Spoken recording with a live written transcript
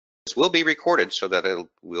will be recorded so that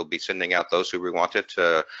we'll be sending out those who want it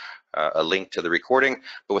a link to the recording.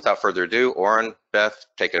 But without further ado, Oren, Beth,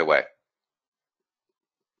 take it away.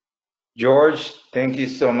 George, thank you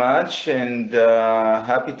so much, and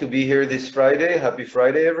happy to be here this Friday. Happy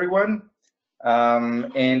Friday, everyone.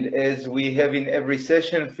 And as we have in every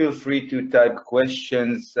session, feel free to type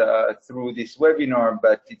questions through this webinar,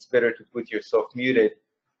 but it's better to put yourself muted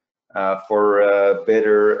for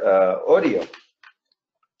better audio.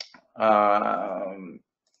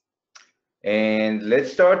 And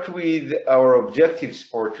let's start with our objectives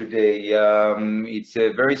for today. It's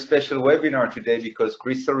a very special webinar today because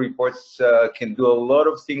Crystal Reports can do a lot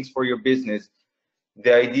of things for your business.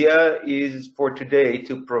 The idea is for today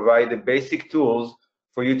to provide the basic tools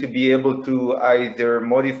for you to be able to either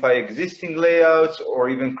modify existing layouts or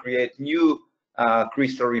even create new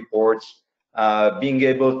Crystal reports, being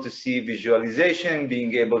able to see visualization,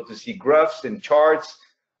 being able to see graphs and charts.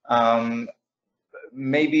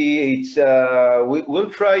 Maybe it's we'll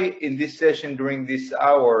try in this session during this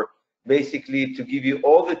hour basically to give you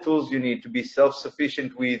all the tools you need to be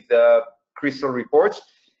self-sufficient with Crystal reports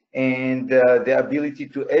and the ability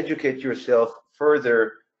to educate yourself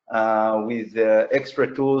further with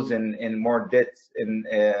extra tools and more depth and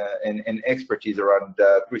expertise around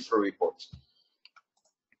Crystal reports.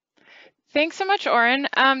 Thanks so much, Oren.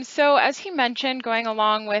 So as he mentioned, going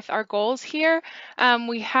along with our goals here,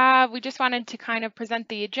 we just wanted to kind of present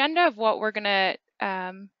the agenda of what we're going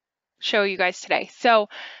to show you guys today. So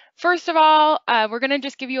first of all, we're going to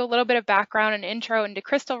just give you a little bit of background and intro into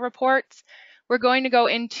Crystal reports. We're going to go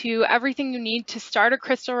into everything you need to start a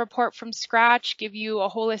Crystal report from scratch, give you a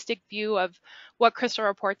holistic view of what Crystal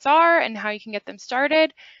reports are and how you can get them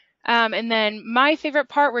started. And then my favorite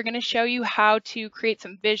part, we're going to show you how to create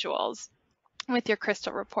some visuals with your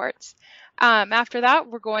Crystal reports. After that,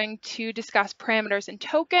 we're going to discuss parameters and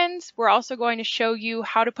tokens. We're also going to show you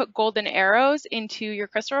how to put golden arrows into your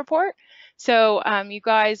Crystal report. So you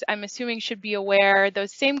guys, I'm assuming, should be aware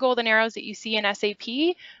those same golden arrows that you see in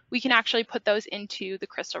SAP, we can actually put those into the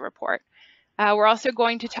Crystal report. We're also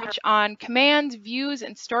going to touch on commands, views,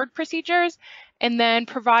 and stored procedures, and then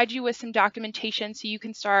provide you with some documentation so you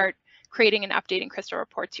can start creating and updating Crystal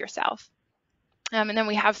reports yourself. And then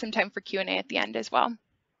we have some time for Q&A at the end as well.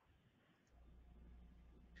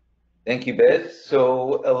 Thank you, Beth.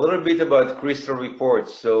 So a little bit about Crystal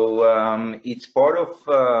reports. So it's part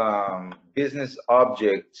of business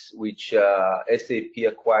objects, which SAP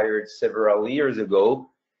acquired several years ago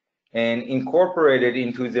and incorporated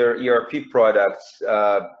into their ERP products,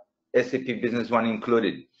 SAP Business One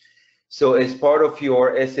included. So as part of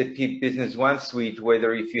your SAP Business One suite,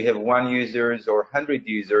 whether if you have 1 user or 100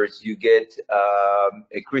 users, you get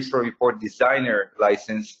a Crystal Report Designer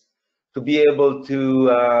license to be able to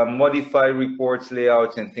modify reports,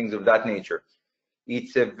 layouts, and things of that nature.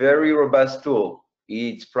 It's a very robust tool.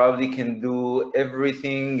 It probably can do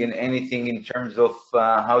everything and anything in terms of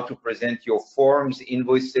how to present your forms,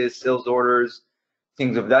 invoices, sales orders,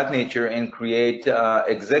 things of that nature, and create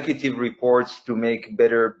executive reports to make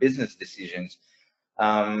better business decisions.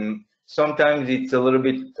 Sometimes it's a little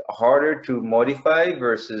bit harder to modify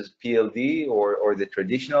versus PLD or the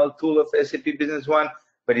traditional tool of SAP Business One,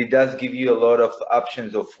 but it does give you a lot of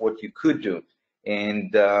options of what you could do.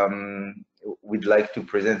 And we'd like to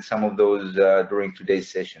present some of those during today's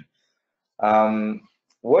session.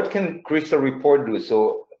 What can Crystal Report do?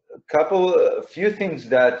 So a few things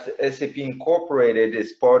that SAP incorporated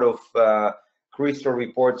as part of Crystal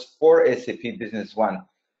reports for SAP Business One.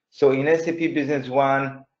 So in SAP Business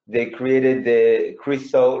One, they created the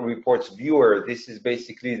Crystal Reports viewer. This is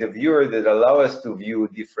basically the viewer that allows us to view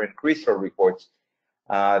different Crystal reports.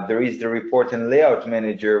 There is the report and layout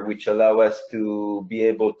manager, which allow us to be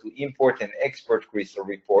able to import and export Crystal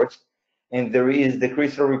reports. And there is the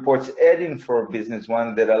Crystal Reports add-in for Business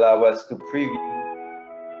One that allow us to preview.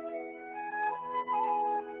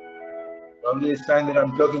 Probably a sign that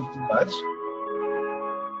I'm talking too much.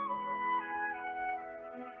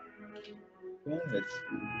 Okay, let's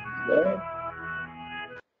do that.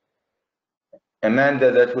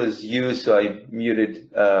 Amanda, that was you, so I muted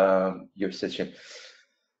your session.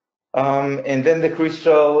 And then the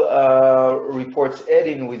Crystal Reports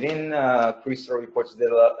add-in within Crystal Reports that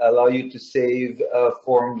allow you to save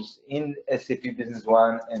forms in SAP Business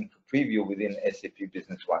One and to preview within SAP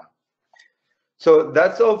Business One. So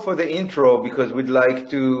that's all for the intro, because we'd like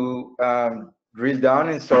to drill down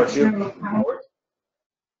and start building.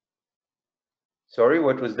 Sorry,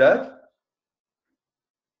 what was that?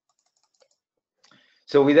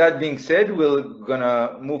 So with that being said, we're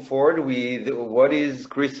gonna move forward with what is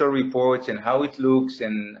Crystal Reports and how it looks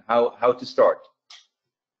and how to start.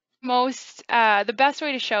 the best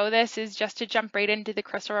way to show this is just to jump right into the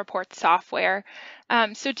Crystal Reports software.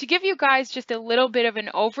 So to give you guys just a little bit of an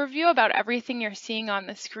overview about everything you're seeing on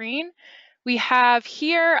the screen, we have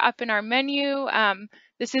here up in our menu,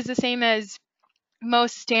 this is the same as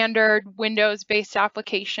most standard Windows-based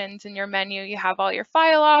applications. In your menu, you have all your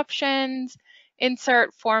file options,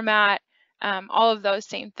 insert, format, all of those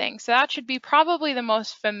same things. So that should be probably the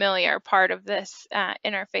most familiar part of this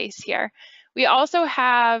interface here. We also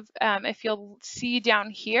have, if you'll see down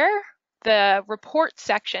here, the report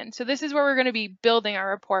section. So this is where we're going to be building our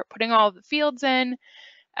report, putting all of the fields in.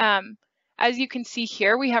 As you can see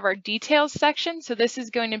here, we have our details section. So this is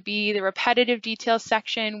going to be the repetitive details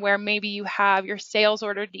section where maybe you have your sales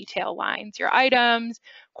order detail lines, your items,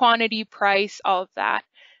 quantity, price, all of that.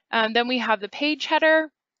 Then we have the page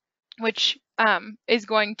header, which is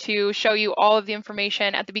going to show you all of the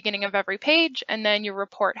information at the beginning of every page, and then your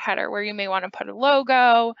report header where you may want to put a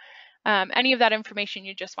logo, any of that information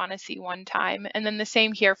you just want to see one time, and then the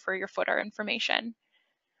same here for your footer information.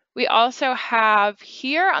 We also have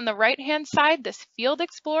here on the right-hand side this Field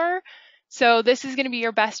Explorer. So this is going to be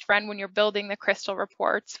your best friend when you're building the Crystal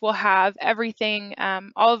reports. We'll have everything,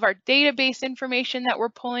 all of our database information that we're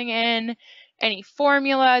pulling in, any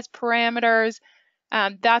formulas, parameters,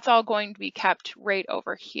 that's all going to be kept right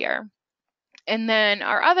over here. And then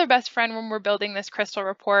our other best friend when we're building this Crystal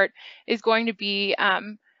report is going to be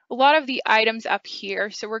a lot of the items up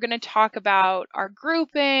here. So we're going to talk about our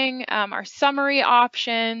grouping, our summary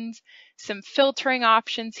options, some filtering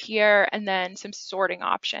options here, and then some sorting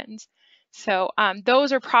options. So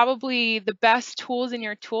those are probably the best tools in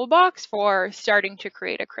your toolbox for starting to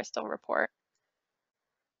create a Crystal report.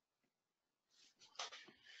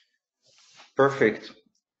 Perfect.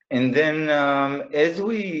 And then as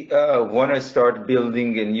we want to start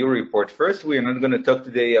building a new report, first, we are not going to talk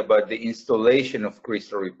today about the installation of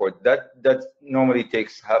Crystal report. That normally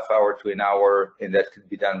takes half hour to an hour, and that could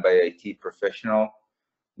be done by IT professional.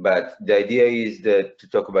 But the idea is that to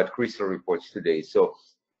talk about Crystal reports today. So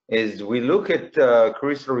as we look at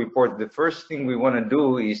Crystal report, the first thing we want to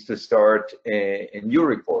do is to start a new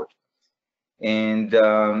report. And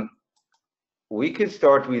we can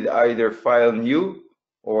start with either file new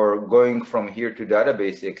or going from here to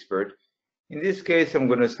database expert. In this case, I'm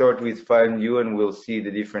going to start with file new, and we'll see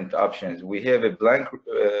the different options. We have a blank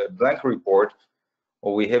report,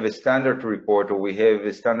 or we have a standard report, or we have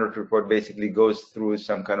a standard report basically goes through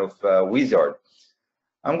some kind of wizard.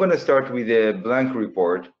 I'm going to start with a blank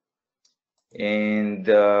report, and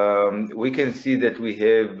we can see that we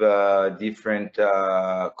have different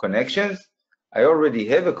connections. I already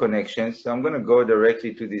have a connection, so I'm going to go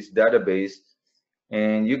directly to this database.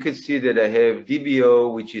 And you can see that I have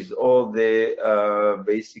DBO, which is all the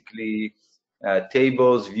basically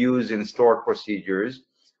tables, views, and stored procedures,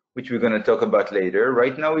 which we're going to talk about later.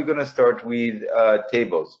 Right now, we're going to start with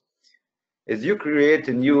tables. As you create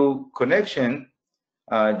a new connection,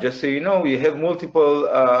 just so you know, we have multiple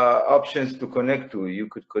options to connect to. You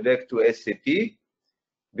could connect to SAP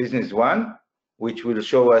Business One, which will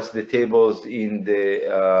show us the tables in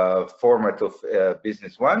the format of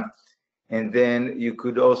Business One. And then you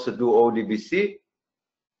could also do ODBC,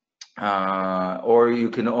 or you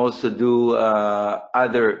can also do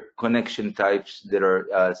other connection types that are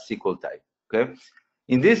SQL type, okay?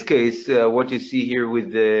 In this case, what you see here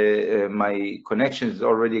with the, my connections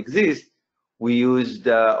already exist, we used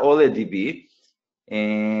OLEDB,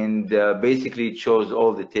 and basically it shows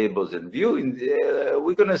all the tables and view. And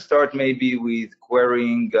we're gonna start maybe with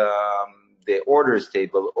querying the orders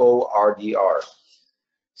table, ORDR.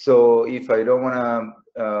 So if I don't want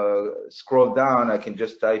to scroll down, I can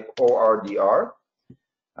just type ORDR.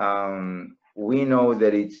 We know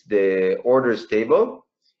that it's the orders table.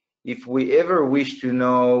 If we ever wish to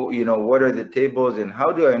know, what are the tables and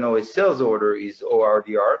how do I know a sales order is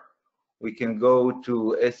ORDR, we can go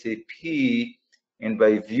to SAP, and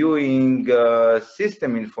by viewing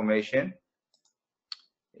system information,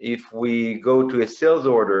 if we go to a sales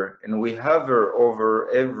order and we hover over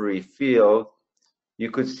every field, you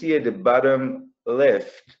could see at the bottom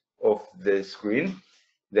left of the screen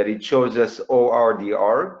that it shows us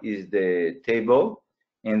ORDR is the table,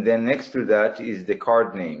 and then next to that is the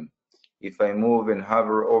card name. If I move and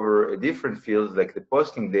hover over a different field like the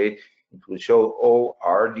posting date, it will show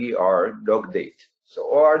ORDR dog date. So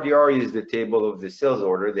ORDR is the table of the sales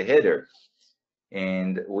order, the header.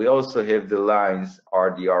 And we also have the lines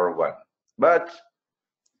RDR1. But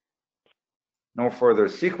no further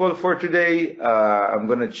SQL for today. I'm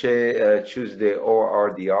going to choose the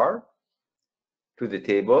ORDR to the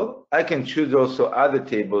table. I can choose also other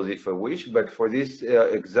tables if I wish, but for this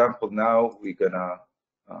example now, we're going to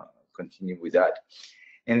continue with that.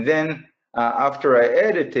 And then after I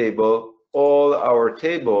add a table, all our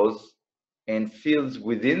tables and fields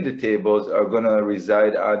within the tables are going to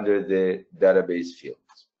reside under the database fields.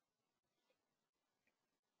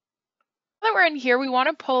 Now that we're in here, we want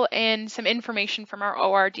to pull in some information from our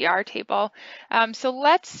ORDR table. So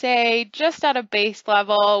let's say just at a base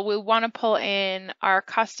level, we want to pull in our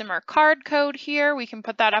customer card code here. We can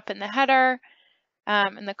put that up in the header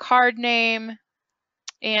and the card name.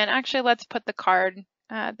 And actually, let's put the card,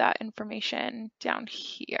 that information down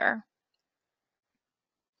here.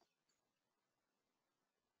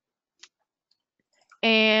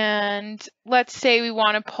 And let's say we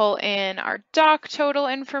want to pull in our doc total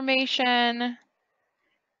information. There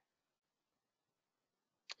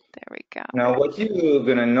we go. Now, what you're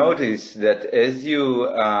going to notice that as you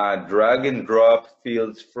drag and drop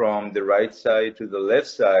fields from the right side to the left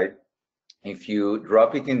side, if you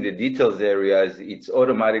drop it in the details areas, it's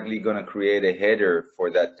automatically going to create a header for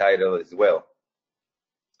that title as well.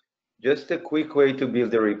 Just a quick way to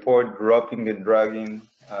build a report, dropping and dragging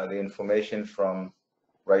the information from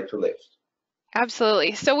right to left.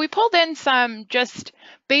 Absolutely. So we pulled in some just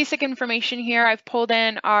basic information here. I've pulled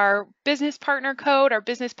in our business partner code, our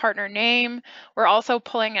business partner name. We're also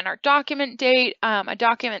pulling in our document date, a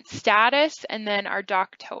document status, and then our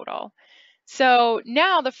doc total. So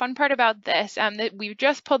now the fun part about this, that we've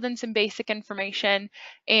just pulled in some basic information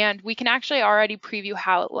and we can actually already preview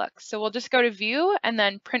how it looks. So we'll just go to view and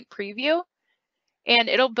then print preview and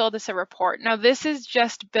it'll build us a report. Now this is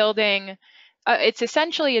just building it's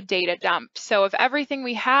essentially a data dump. So of everything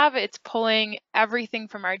we have, it's pulling everything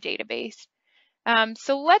from our database.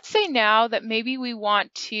 So let's say now that maybe we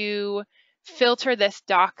want to filter this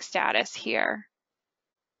doc status here.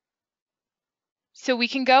 So we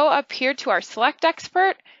can go up here to our select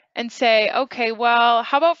expert and say, okay, well,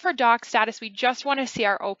 how about for doc status, we just want to see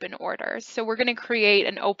our open orders. So we're going to create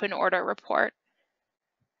an open order report.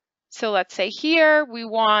 So let's say here we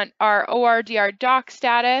want our ORDR doc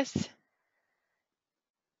status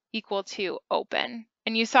equal to open.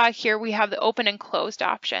 And you saw here we have the open and closed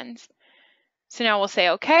options. So now we'll say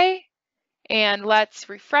okay, and let's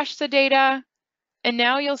refresh the data. And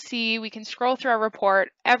now you'll see we can scroll through our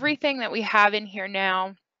report. Everything that we have in here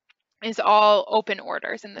now is all open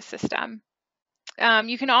orders in the system.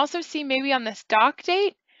 You can also see maybe on this doc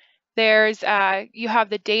date, there's you have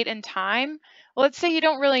the date and time. Well, let's say you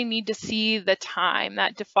don't really need to see the time,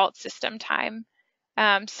 that default system time.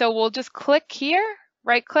 So we'll just click here,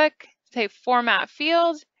 right click, say format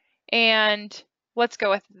field, and let's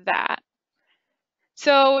go with that.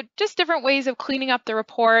 So just different ways of cleaning up the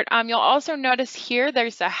report. You'll also notice here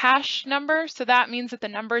there's a hash number. So that means that the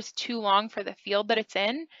number is too long for the field that it's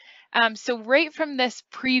in. So right from this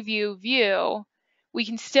preview view, we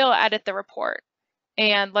can still edit the report.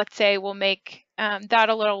 And let's say we'll make that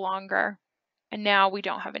a little longer. And now we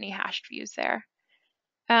don't have any hashed views there.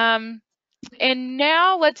 And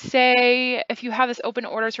now let's say if you have this open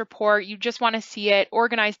orders report, you just want to see it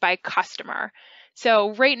organized by customer.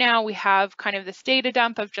 So right now we have kind of this data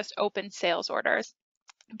dump of just open sales orders.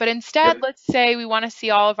 But instead, let's say we want to see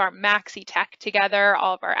all of our Maxi Tech together,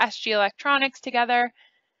 all of our SG Electronics together.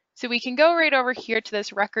 So we can go right over here to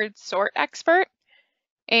this record sort expert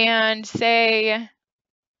and say,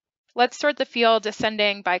 let's sort the field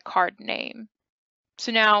ascending by card name.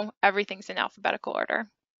 So now everything's in alphabetical order.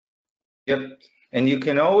 Yep, and you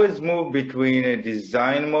can always move between a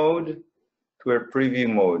design mode to a preview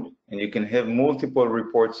mode, and you can have multiple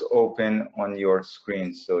reports open on your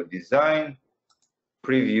screen. So design,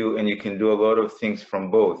 preview, and you can do a lot of things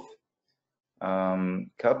from both.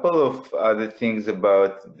 Couple of other things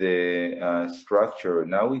about the structure.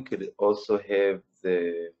 Now we could also have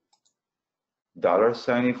the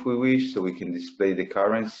 $sign if we wish, so we can display the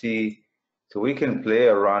currency. So we can play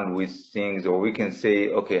around with things, or we can say,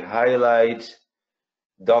 okay, highlight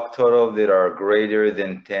doc total that are greater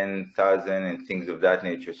than 10,000 and things of that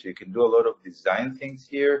nature. So you can do a lot of design things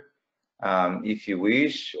here if you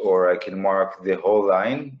wish, or I can mark the whole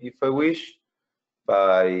line if I wish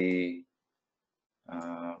by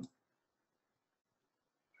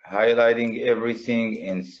highlighting everything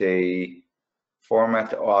and say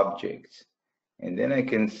format object. And then I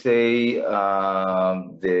can say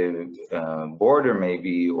the border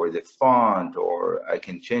maybe, or the font, or I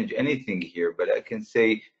can change anything here, but I can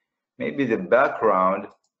say maybe the background,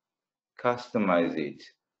 customize it.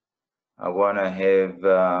 I want to have,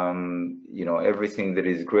 you know, everything that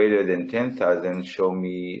is greater than 10,000 show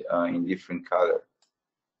me in different color.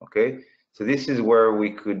 Okay, so this is where we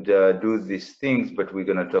could do these things, but we're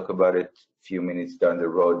going to talk about it a few minutes down the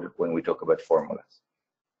road when we talk about formulas.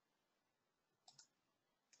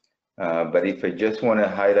 But if I just want to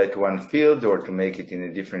highlight one field or to make it in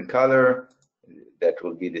a different color, that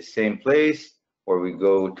will be the same place, or we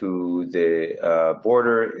go to the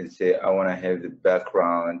border and say, I want to have the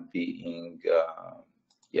background being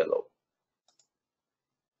yellow.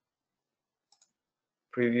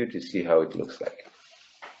 Preview to see how it looks like.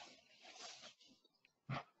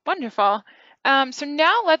 Wonderful. So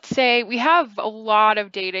now let's say we have a lot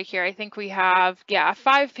of data here. I think we have,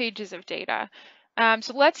 5 pages of data.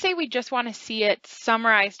 So let's say we just want to see it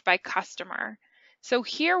summarized by customer. So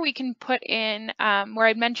here we can put in, where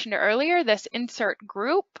I mentioned earlier, this insert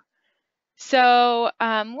group. So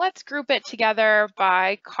let's group it together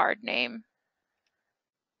by card name.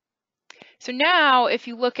 So now if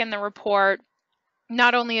you look in the report,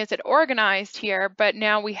 not only is it organized here, but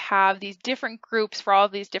now we have these different groups for all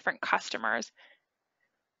these different customers.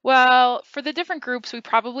 Well, for the different groups, we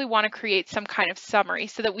probably want to create some kind of summary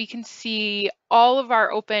so that we can see all of our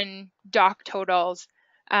open doc totals,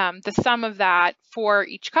 the sum of that for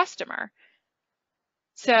each customer.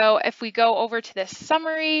 So if we go over to this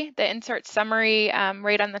summary, the insert summary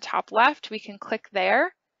right on the top left, we can click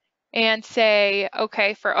there and say,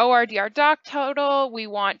 okay, for ORDR doc total, we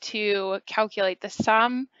want to calculate the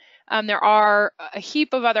sum. There are a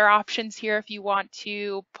heap of other options here if you want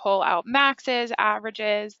to pull out maxes,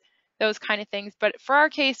 averages, those kind of things. But for our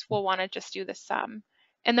case, we'll want to just do the sum.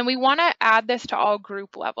 And then we want to add this to all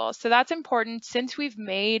group levels. So that's important since we've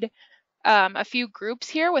made a few groups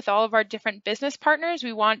here with all of our different business partners.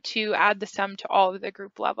 We want to add the sum to all of the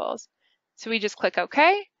group levels. So we just click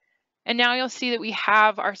OK. And now you'll see that we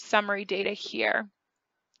have our summary data here.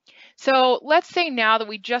 So let's say now that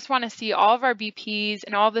we just want to see all of our BPs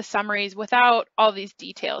and all the summaries without all these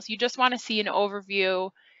details. You just want to see an overview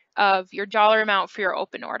of your dollar amount for your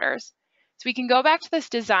open orders. So we can go back to this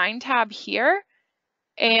design tab here,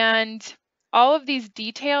 and all of these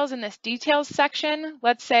details in this details section,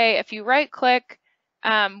 let's say if you right click,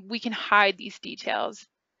 we can hide these details.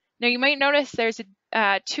 Now you might notice there's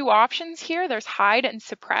 2 options here. There's hide and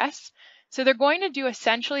suppress. So they're going to do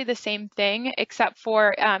essentially the same thing, except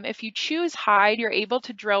for if you choose hide, you're able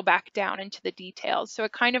to drill back down into the details. So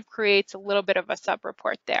it kind of creates a little bit of a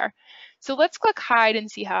sub-report there. So let's click hide and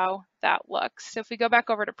see how that looks. So if we go back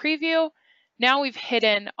over to preview, now we've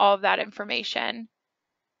hidden all of that information.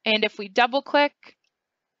 And if we double click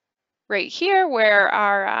right here where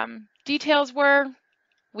our details were,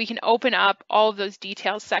 we can open up all of those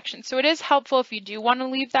details sections. So it is helpful if you do want to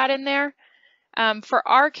leave that in there. For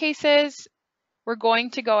our cases, we're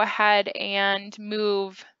going to go ahead and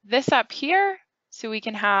move this up here so we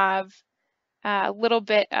can have a little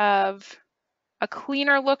bit of a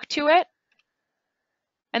cleaner look to it.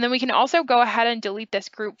 And then we can also go ahead and delete this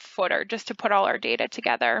group footer just to put all our data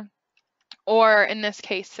together, or in this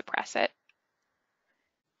case, suppress it.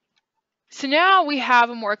 So now we have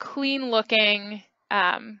a more clean looking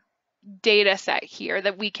data set here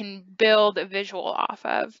that we can build a visual off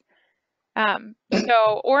of.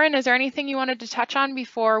 So Oren, is there anything you wanted to touch on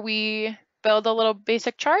before we build a little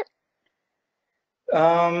basic chart?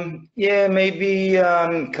 Yeah, maybe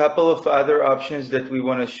a couple of other options that we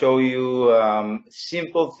want to show you.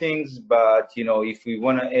 Simple things, but if we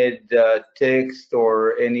want to add text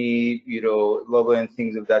or any logo and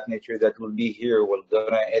things of that nature, that will be here. We're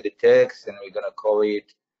gonna add a text and we're gonna call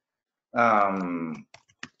it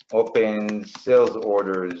open sales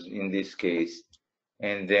orders in this case.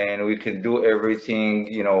 And then we can do everything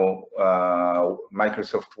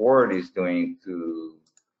Microsoft Word is doing to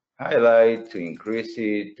highlight, to increase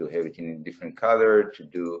it, to have it in a different color, to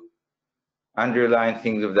do underline,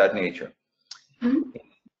 things of that nature.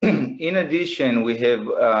 In addition, we have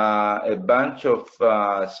a bunch of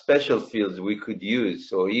special fields we could use.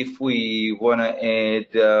 So if we want to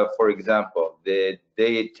add, for example, the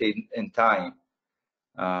date and time,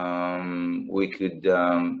 we could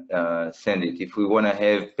send it. If we want to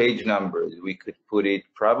have page numbers, we could put it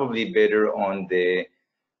probably better on the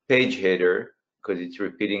page header because it's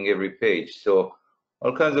repeating every page. So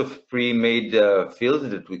all kinds of pre-made fields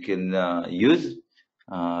that we can use.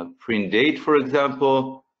 Print date, for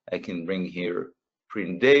example, I can bring here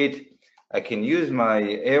print date. I can use my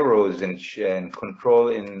arrows and control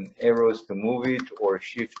in arrows to move it or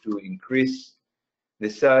shift to increase the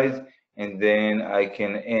size. And then I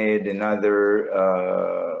can add another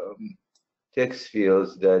text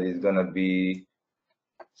fields that is going to be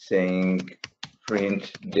saying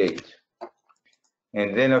print date.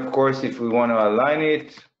 And then, of course, if we want to align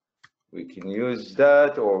it, we can use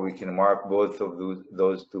that, or we can mark both of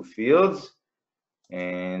those 2 fields.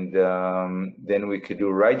 And then we could do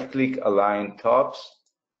right-click, align tops.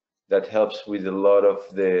 That helps with a lot of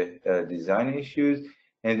the design issues.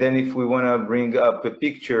 And then if we want to bring up a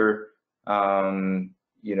picture,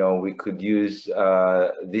 we could use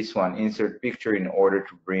this one, insert picture, in order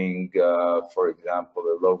to bring, for example,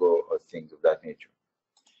 a logo or things of that nature.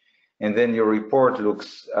 And then your report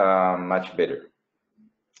looks much better.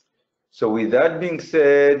 So with that being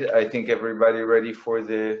said, I think everybody ready for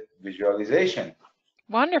the visualization.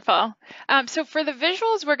 Wonderful. So for the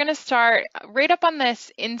visuals, we're going to start right up on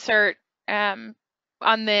this insert.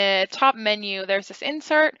 On the top menu, there's this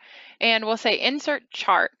insert, and we'll say insert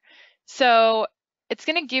chart. So it's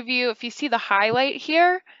going to give you, if you see the highlight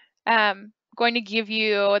here, going to give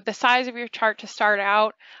you the size of your chart to start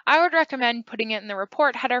out. I would recommend putting it in the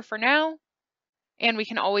report header for now, and we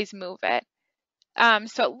can always move it.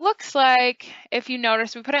 So it looks like, if you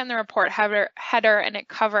notice, we put it in the report header and it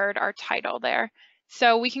covered our title there.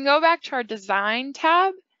 So we can go back to our design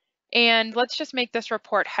tab, and let's just make this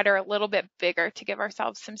report header a little bit bigger to give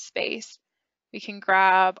ourselves some space. We can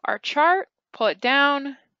grab our chart, pull it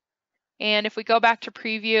down, and if we go back to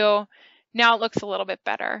preview, now it looks a little bit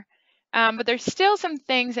better. But there's still some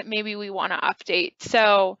things that maybe we want to update.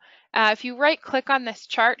 So if you right-click on this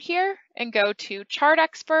chart here and go to Chart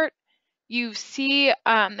Expert, you see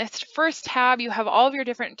this first tab, you have all of your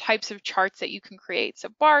different types of charts that you can create. So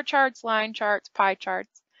bar charts, line charts, pie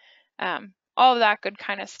charts, all of that good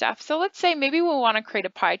kind of stuff. So let's say maybe we'll want to create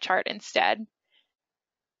a pie chart instead.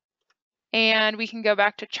 And we can go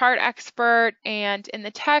back to Chart Expert, and in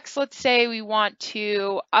the text, let's say we want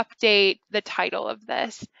to update the title of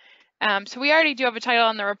this. So we already do have a title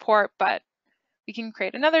on the report, but we can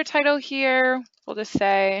create another title here. We'll just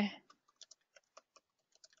say,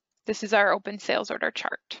 this is our open sales order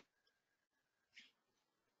chart.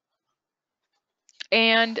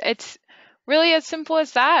 And it's really as simple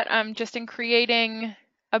as that, just in creating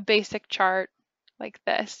a basic chart like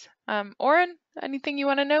this. Oren, anything you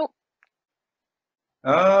want to note?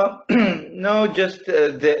 No, just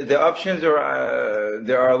the options are,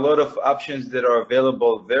 there are a lot of options that are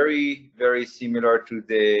available, very, very similar to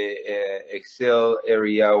the Excel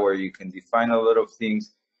area, where you can define a lot of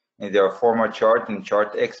things, and there are format chart and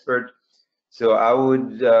chart expert. So I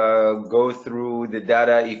would go through the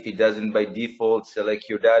data. If it doesn't by default select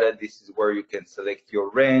your data, this is where you can select your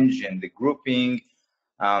range and the grouping.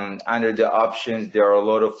 Under the options, there are a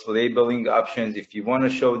lot of labeling options if you want to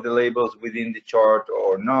show the labels within the chart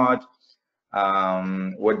or not,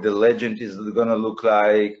 what the legend is going to look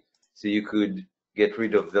like. So you could get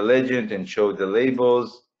rid of the legend and show the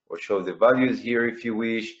labels, or show the values here if you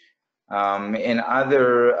wish. And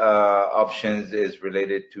other options is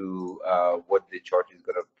related to what the chart is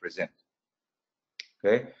going to present.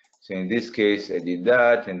 Okay, so in this case, I did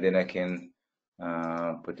that, and then I can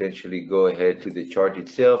potentially go ahead to the chart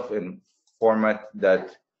itself and format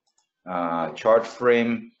that chart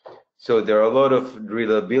frame. So there are a lot of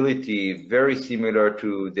drillability, very similar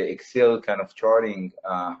to the Excel kind of charting,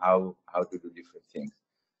 how to do different things.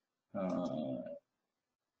 Let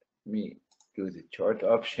me do the chart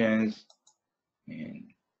options,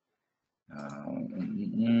 and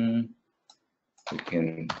we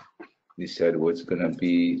can decide what's going to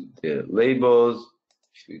be the labels.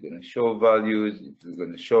 If we're going to show values, if we're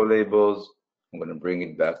going to show labels, I'm going to bring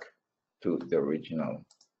it back to the original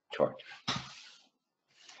chart.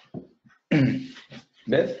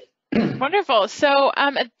 Beth? Wonderful. So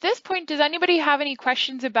at this point, does anybody have any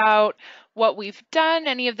questions about what we've done,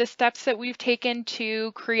 any of the steps that we've taken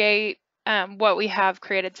to create what we have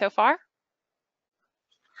created so far?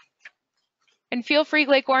 And feel free,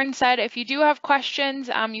 like Oren said, if you do have questions,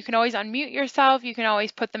 you can always unmute yourself. You can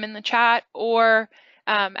always put them in the chat, or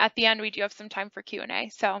at the end, we do have some time for Q&A.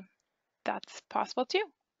 So that's possible too.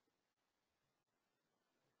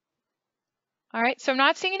 All right, so I'm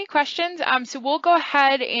not seeing any questions. So we'll go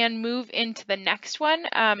ahead and move into the next one.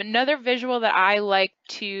 Another visual that I like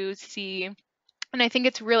to see, and I think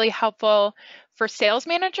it's really helpful for sales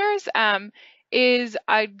managers, is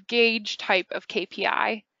a gauge type of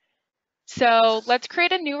KPI. So let's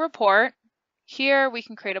create a new report. Here we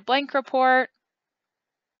can create a blank report.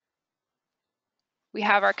 We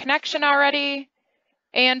have our connection already.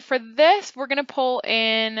 And for this, we're going to pull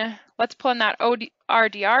in, let's pull in that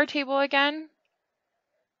RDR table again.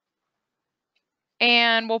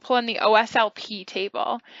 And we'll pull in the OSLP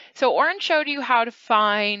table. So Oren showed you how to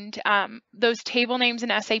find those table names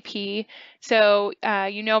in SAP. So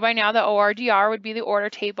you know by now the ORDR would be the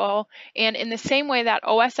order table. And in the same way, that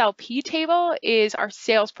OSLP table is our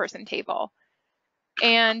salesperson table.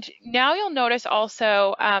 And now you'll notice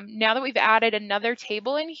also, now that we've added another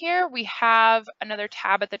table in here, we have another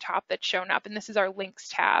tab at the top that's shown up, and this is our links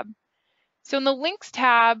tab. So in the links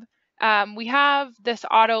tab, we have this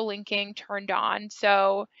auto linking turned on.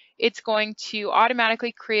 So it's going to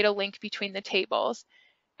automatically create a link between the tables.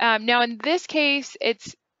 Now in this case,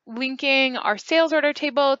 it's linking our sales order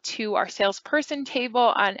table to our salesperson table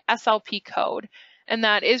on SLP code. And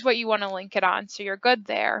that is what you want to link it on. So you're good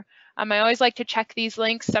there. I always like to check these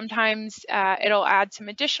links. Sometimes it'll add some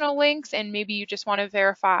additional links and maybe you just want to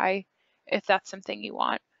verify if that's something you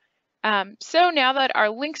want. So now that our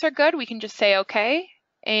links are good, we can just say okay.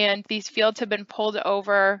 And these fields have been pulled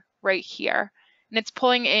over right here. And it's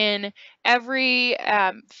pulling in every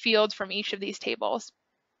field from each of these tables.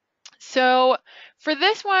 So for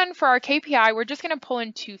this one, for our KPI, we're just going to pull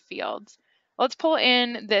in 2 fields. Let's pull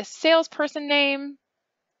in this salesperson name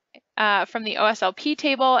from the OSLP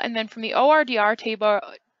table, and then from the ORDR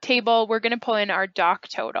table, we're going to pull in our doc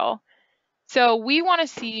total. So we want to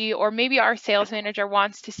see, or maybe our sales manager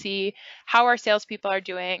wants to see how our salespeople are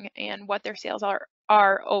doing and what their sales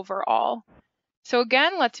are overall. So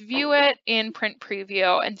again, let's view it in print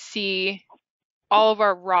preview and see all of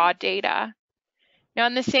our raw data. Now,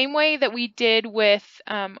 in the same way that we did with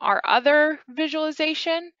our other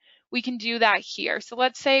visualization, we can do that here. So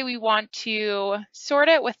let's say we want to sort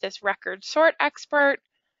it with this record sort expert,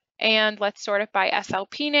 and let's sort it by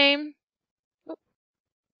SLP name.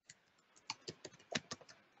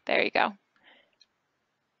 There you go.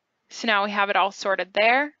 So now we have it all sorted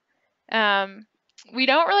there. We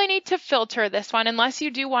don't really need to filter this one unless you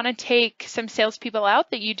do want to take some salespeople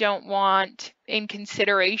out that you don't want in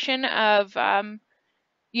consideration of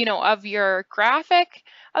of your graphic.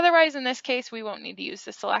 Otherwise, in this case, we won't need to use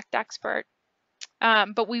the select expert.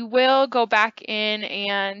 But we will go back in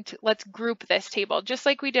and let's group this table just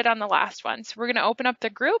like we did on the last one. So we're going to open up the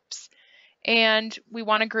groups and we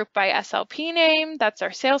want to group by SLP name. That's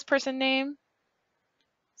our salesperson name.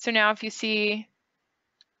 So now if you see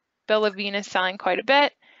Bill Levine is selling quite a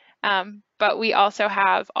bit, but we also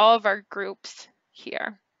have all of our groups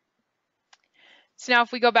here. So now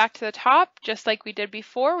if we go back to the top, just like we did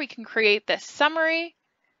before, we can create this summary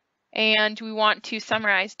and we want to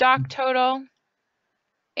summarize doc total.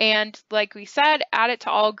 And like we said, add it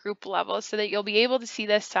to all group levels so that you'll be able to see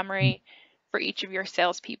this summary for each of your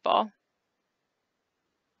salespeople.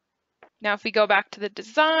 Now, if we go back to the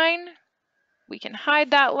design, we can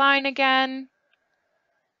hide that line again.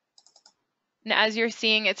 And as you're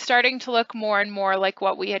seeing, it's starting to look more and more like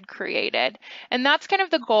what we had created. And that's kind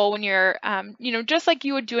of the goal when you're, just like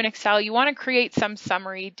you would do in Excel, you want to create some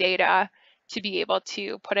summary data to be able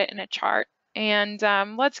to put it in a chart. And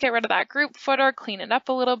let's get rid of that group footer, clean it up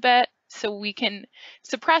a little bit so we can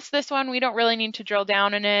suppress this one. We don't really need to drill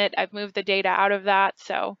down in it. I've moved the data out of that,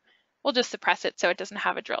 so we'll just suppress it so it doesn't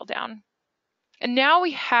have a drill down. And now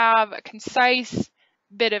we have a concise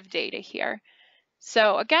bit of data here.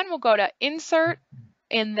 So again, we'll go to Insert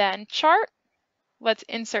and then Chart. Let's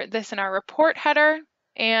insert this in our report header,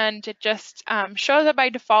 and it just shows up by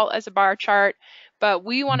default as a bar chart, but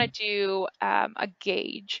we want to do a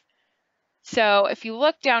gauge. So if you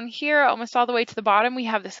look down here, almost all the way to the bottom, we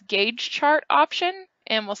have this gauge chart option,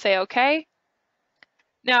 and we'll say OK.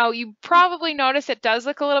 Now, you probably notice it does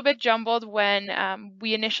look a little bit jumbled when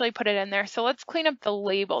we initially put it in there. So let's clean up the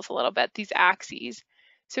labels a little bit, these axes.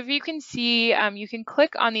 So if you can see, you can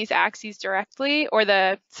click on these axes directly, or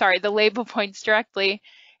the label points directly,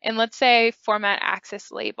 and let's say Format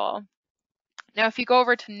Axis Label. Now, if you go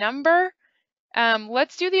over to Number,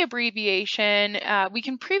 let's do the abbreviation. We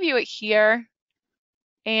can preview it here,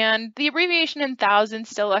 and the abbreviation in thousands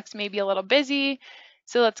still looks maybe a little busy,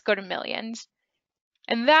 so let's go to millions.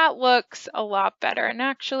 And that looks a lot better. And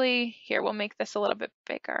actually, here, we'll make this a little bit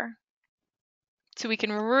bigger so we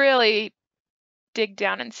can really dig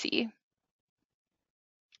down and see.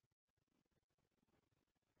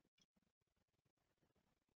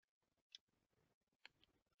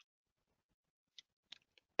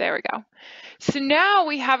 There we go. So now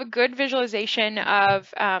we have a good visualization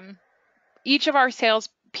of each of our sales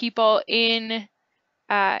people in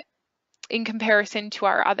comparison to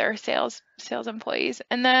our other sales employees.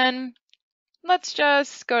 And then let's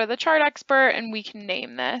just go to the chart expert and we can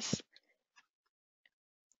name this.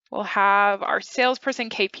 We'll have our salesperson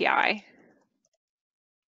KPI.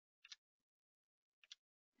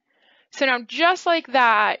 So now just like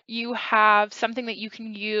that, you have something that you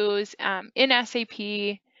can use in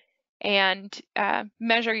SAP and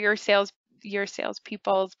measure your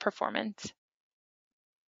salespeople's performance.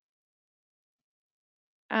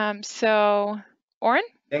 So, Oren?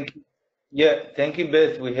 Thank you. Yeah, thank you,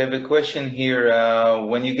 Beth. We have a question here.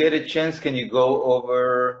 When you get a chance, can you go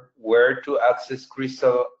over where to access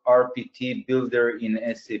Crystal RPT Builder in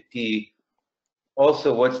SAP?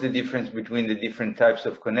 also, what's the difference between the different types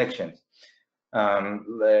of connections?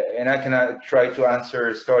 And I can try to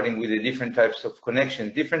answer starting with the different types of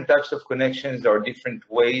connections. Different types of connections are different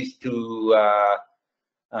ways to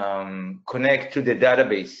connect to the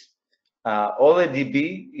database.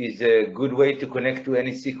 OLEDB is a good way to connect to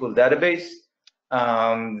any SQL database.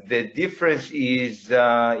 The difference is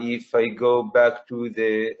if I go back to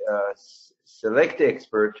the select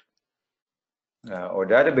expert or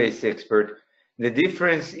database expert, the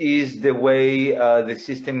difference is the way the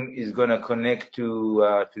system is going to connect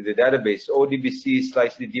to the database. ODBC is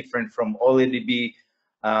slightly different from OLEDB.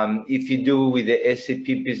 If you do with the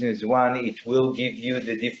SAP Business One, it will give you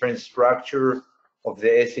the different structure of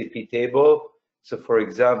the SAP table. So for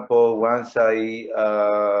example, once I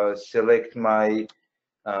select my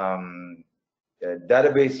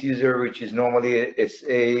database user, which is normally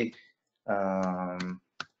SA,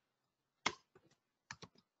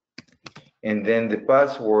 and then the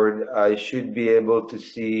password, I should be able to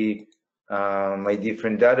see my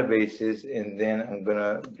different databases, and then I'm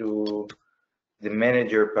gonna do the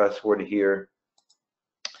manager password here.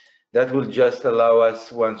 That will just allow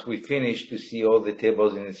us, once we finish, to see all the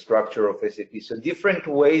tables in the structure of SAP. So different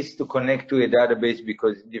ways to connect to a database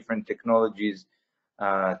because different technologies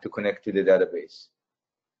to connect to the database.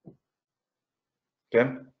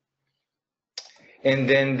 Okay. And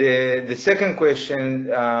then the second question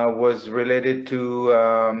was related to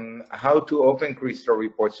how to open Crystal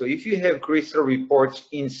reports. So if you have Crystal reports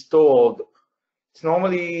installed, it's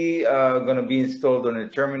normally going to be installed on a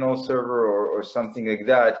terminal server or something like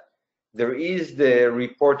that. There is the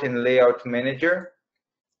report and layout manager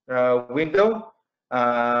window.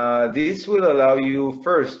 This will allow you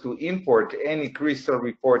first to import any Crystal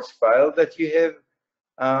reports file that you have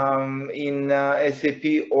in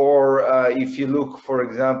SAP, or if you look, for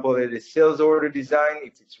example, at a sales order design,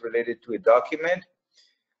 if it's related to a document,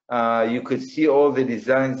 you could see all the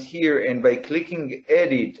designs here, and by clicking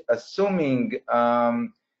edit, assuming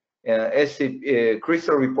SAP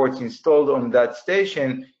Crystal reports installed on that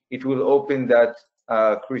station, it will open that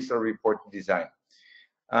Crystal report design.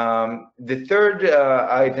 The third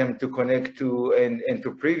item to connect to and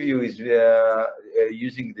to preview is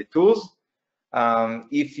using the tools.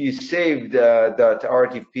 If you saved that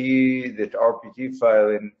RTP, that RPT file,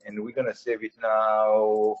 and we're going to save it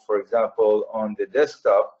now, for example, on the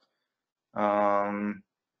desktop, right?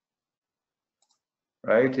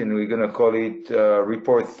 And we're going to call it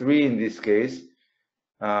report 3 in this case.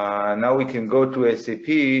 Now we can go to SAP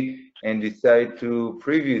and decide to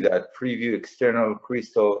preview that, preview external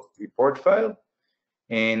Crystal report file.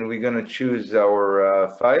 And we're going to choose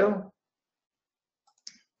our file.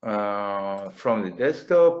 From the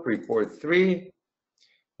desktop, report 3,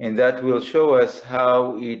 and that will show us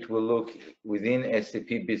how it will look within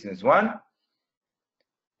SAP Business One.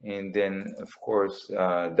 And then, of course,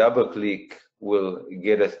 double click will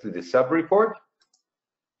get us to the sub report.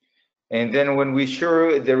 And then when we're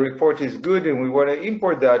sure the report is good and we want to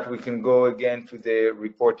import that, we can go again to the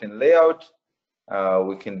report and layout.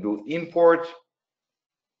 We can do import.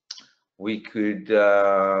 We could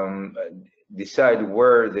decide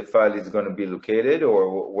where the file is going to be located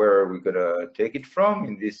or where are we going to take it from.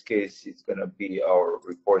 In this case, it's going to be our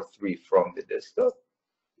report 3 from the desktop.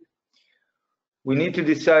 We need to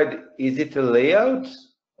decide, is it a layout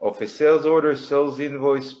of a sales order, sales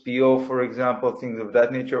invoice, PO, for example, things of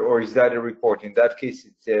that nature, or is that a report? In that case,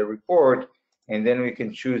 it's a report, and then we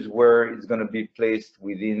can choose where it's going to be placed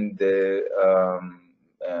within the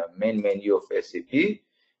main menu of SAP.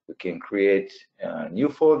 We can create new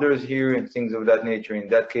folders here and things of that nature. In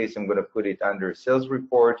that case, I'm going to put it under sales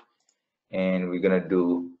report, and we're going to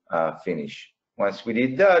do finish. Once we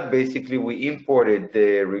did that, basically we imported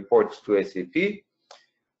the reports to SAP.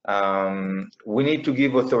 We need to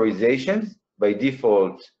give authorizations. By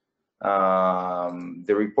default,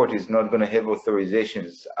 the report is not going to have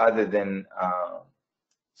authorizations other than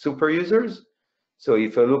super users. So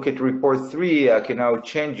if I look at report 3, I can now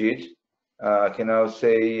change it. I can now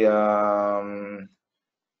say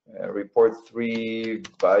report 3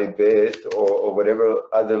 by Beth or whatever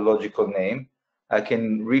other logical name. I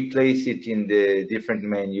can replace it in the different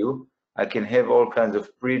menu. I can have all kinds of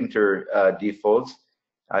printer defaults.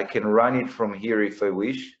 I can run it from here if I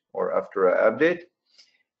wish, or after I update.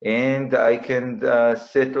 And I can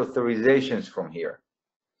set authorizations from here.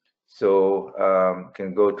 So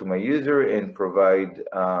can go to my user and provide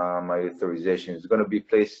my authorization. It's going to be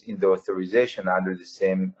placed in the authorization under the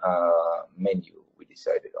same menu we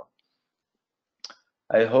decided on.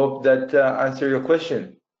 I hope that answered your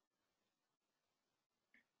question.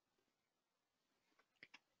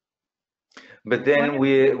 But then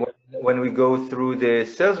when when we go through the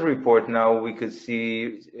sales report now, we could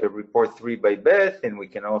see report 3 by Beth, and we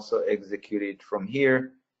can also execute it from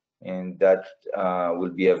here, and that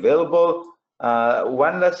will be available.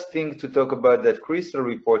 One last thing to talk about that Crystal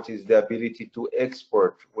report is the ability to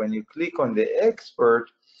export. When you click on the export,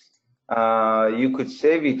 you could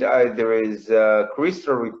save it either as a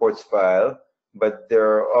Crystal reports file, but there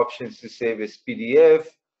are options to save as PDF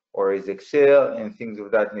or as Excel and things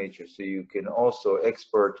of that nature. So you can also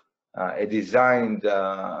export a designed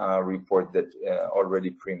report that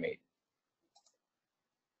already pre-made.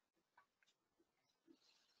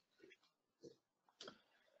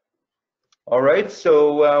 All right,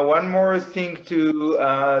 so one more thing to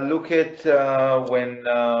look at when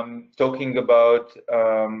talking about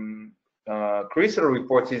Crystal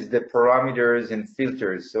reports is the parameters and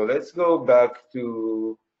filters. So let's go back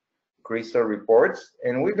to Crystal reports,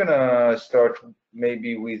 and we're gonna start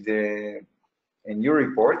maybe with a new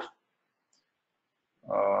report.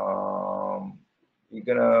 You're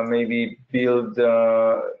gonna maybe build.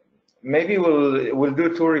 Maybe we'll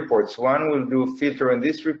do 2 reports. One we'll do filter on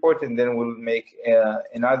this report, and then we'll make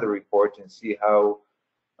another report and see how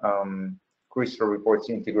Crystal reports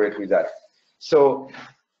integrate with that. So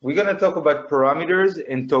we're gonna talk about parameters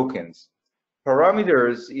and tokens.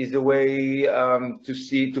 Parameters is a way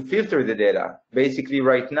to filter the data. Basically,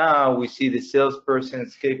 right now we see the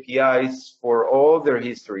salesperson's KPIs for all their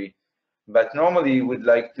history, but normally we'd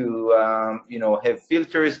like to have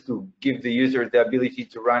filters to give the user the ability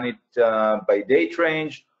to run it by date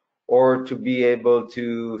range, or to be able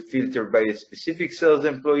to filter by a specific sales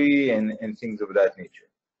employee and things of that nature.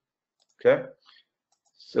 Okay,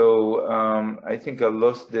 so I think I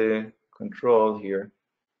lost the control here.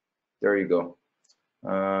 There you go.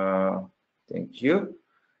 Thank you.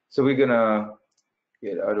 So we're gonna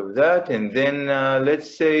get out of that, and then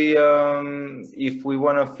let's say if we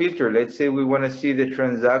want to filter, let's say we want to see the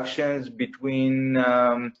transactions between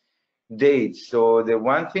dates. So the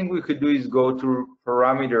one thing we could do is go to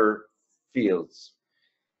parameter fields.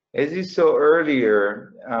 As you saw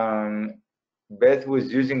earlier, Beth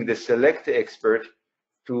was using the select expert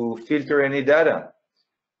to filter any data.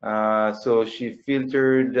 So she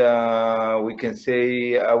filtered, we can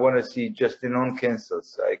say, I want to see just the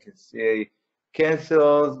non-cancels. So I can say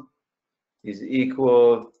cancels is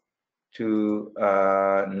equal to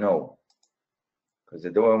no, because I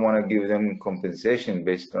don't want to give them compensation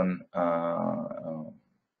based on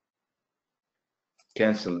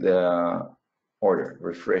canceled order,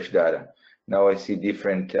 refresh data. Now I see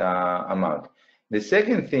different amount. The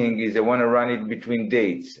second thing is I want to run it between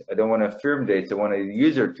dates. I don't want to firm dates. I want a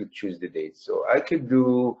user to choose the dates. So I could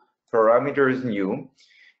do parameters new,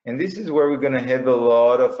 and this is where we're going to have a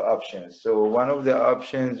lot of options. So one of the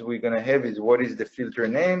options we're going to have is what is the filter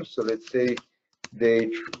name. So let's say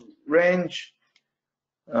date range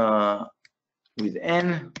with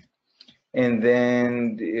N, and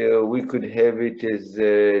then we could have it as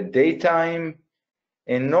daytime.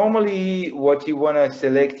 And normally what you want to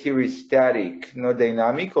select here is static, not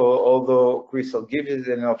dynamic, although Crystal gives us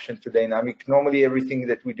an option to dynamic. Normally everything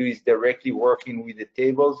that we do is directly working with the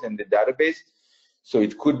tables and the database, so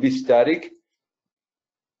it could be static.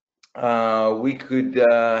 We could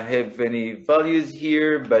have any values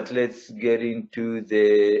here, but let's get into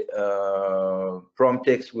the prompt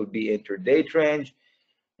text will be enter date range,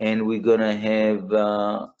 and we're gonna have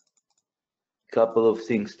a couple of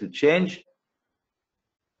things to change.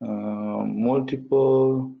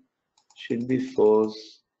 Multiple should be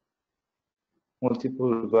false.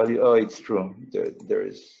 Multiple value, oh, it's true. There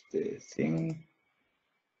is the thing.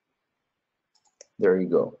 There you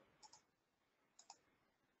go.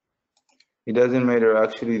 It doesn't matter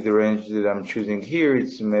actually the range that I'm choosing here.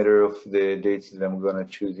 It's a matter of the dates that I'm gonna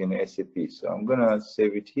choose in SAP. So I'm gonna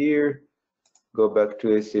save it here, go back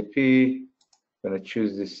to SAP, gonna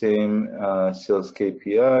choose the same sales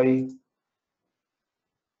KPI.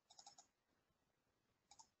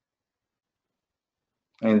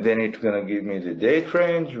 And then it's gonna give me the date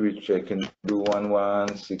range, which I can do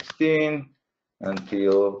 1/1/16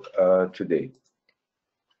 until today.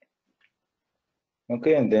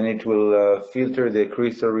 Okay, and then it will filter the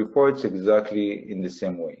Crystal reports exactly in the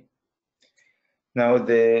same way. Now,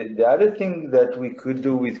 the other thing that we could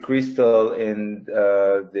do with Crystal and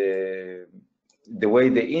the way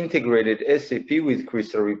they integrated SAP with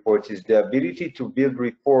Crystal reports is the ability to build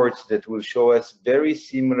reports that will show us very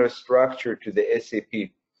similar structure to the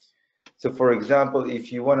SAP. So for example,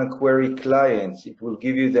 if you want to query clients, it will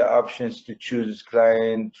give you the options to choose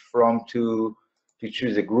client from to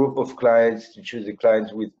choose a group of clients, to choose the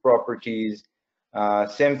clients with properties.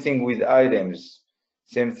 Same thing with items.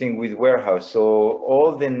 Same thing with warehouse. So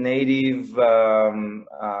all the native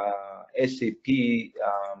SAP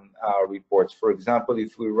reports, for example,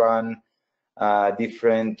 if we run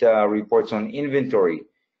different reports on inventory,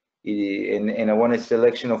 and I want a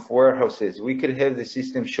selection of warehouses, we could have the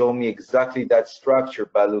system show me exactly that structure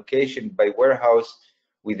by location, by warehouse,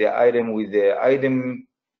 with the item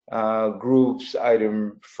groups,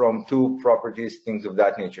 item from to, properties, things of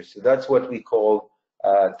that nature. So that's what we call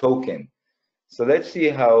token. So let's see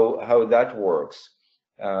how that works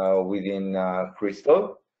within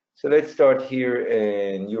Crystal. So let's start here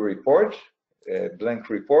a new report, a blank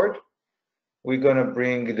report. We're going to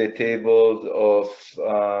bring the tables of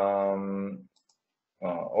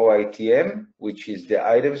OITM, which is the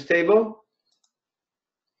items table.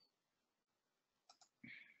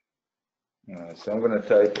 So I'm going to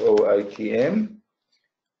type OITM,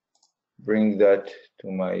 bring that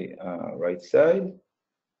to my right side.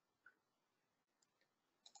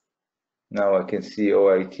 Now I can see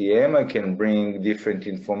OITM. I can bring different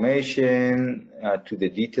information to the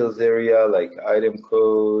details area, like item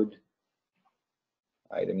code,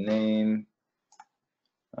 item name,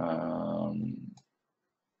 on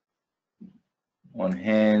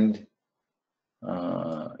hand,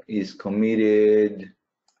 is committed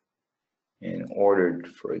and ordered,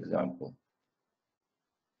 for example.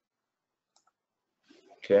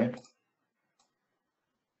 Okay.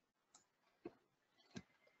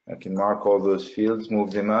 I can mark all those fields,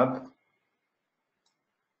 move them up.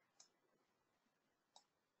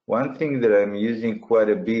 One thing that I'm using quite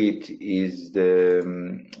a bit is the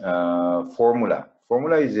formula.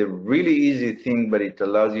 Formula is a really easy thing, but it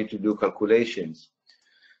allows you to do calculations.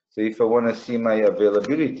 So if I want to see my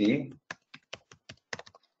availability,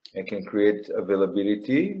 I can create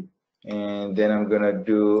availability, and then I'm going to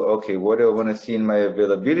do, okay, what do I want to see in my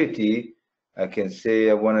availability? I can say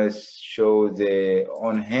I want to show the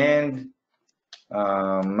on hand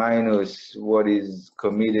minus what is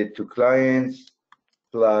committed to clients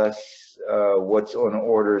plus what's on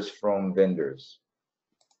orders from vendors.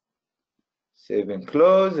 Save and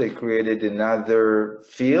close. I created another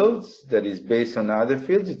field that is based on other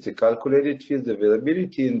fields. It's a calculated field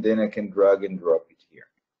availability, and then I can drag and drop it here.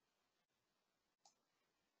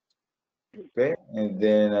 Okay, and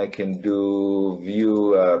then I can do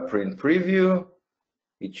view print preview.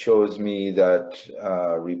 It shows me that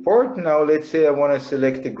report. Now let's say I want to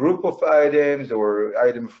select a group of items or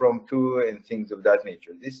item from to and things of that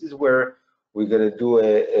nature. This is where we're going to do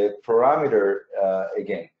a parameter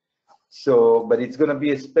again. So, but it's going to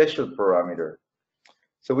be a special parameter.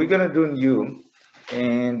 So we're going to do new,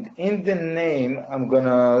 and in the name, I'm going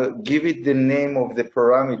to give it the name of the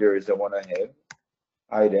parameters I want to have.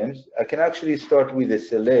 Items. I can actually start with a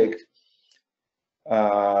select,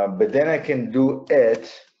 but then I can do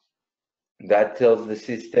at. That tells the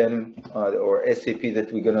system or SAP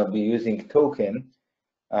that we're going to be using token,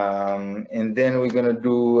 and then we're going to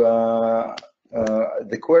do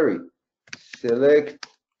the query. Select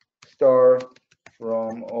star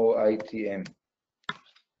from OITM.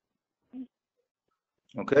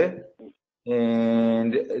 Okay.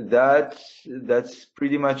 And that's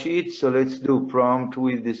pretty much it. So let's do prompt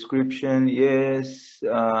with description. Yes,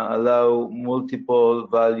 allow multiple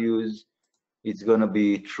values. It's going to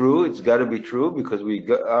be true. It's got to be true because we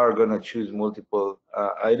are going to choose multiple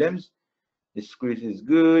items. Discrete is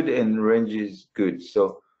good and range is good.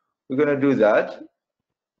 So we're going to do that.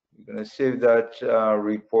 We're going to save that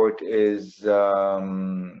report as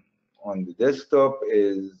on the desktop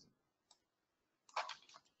is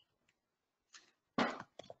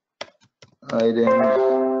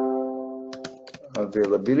item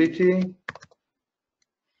availability.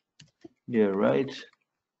 Yeah, right.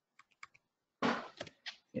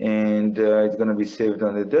 And it's going to be saved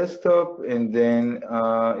on the desktop. And then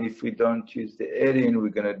if we don't use the add-in, we're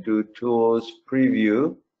going to do tools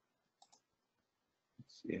preview.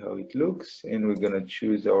 Let's see how it looks. And we're going to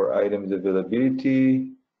choose our items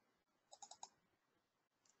availability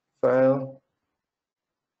file.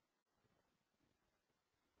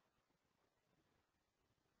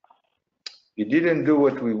 We didn't do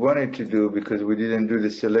what we wanted to do because we didn't do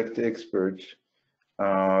the select expert,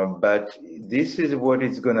 but this is what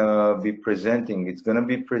it's going to be presenting. It's going to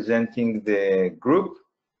be presenting the group,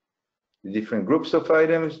 the different groups of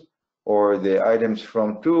items, or the items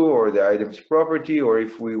from to, or the items property, or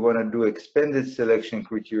if we want to do expanded selection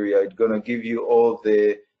criteria, it's going to give you all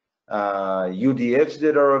the UDFs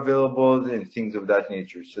that are available and things of that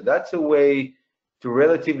nature. So that's a way to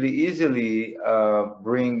relatively easily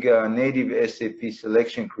bring native SAP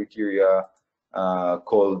selection criteria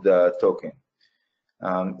called token.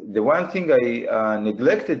 The one thing I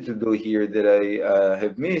neglected to do here that I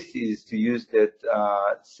have missed is to use that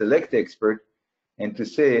select expert and to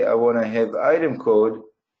say I want to have item code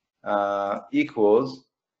equals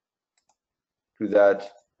to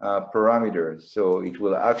that parameter, so it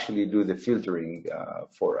will actually do the filtering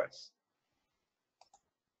for us.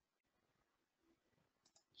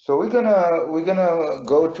 So we're gonna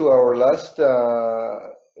go to our last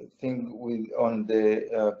thing on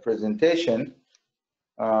the presentation,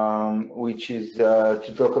 which is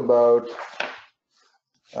to talk about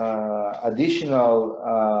additional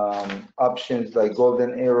options like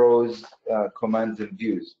golden arrows, commands, and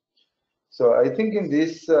views. So I think in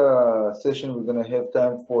this session we're going to have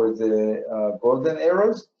time for the golden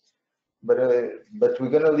arrows, but we're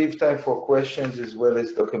going to leave time for questions as well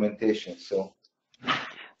as documentation. So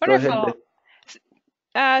wonderful.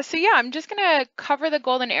 So yeah, I'm just going to cover the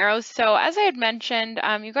golden arrows. So as I had mentioned,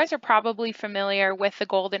 you guys are probably familiar with the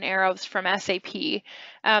golden arrows from SAP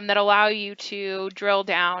that allow you to drill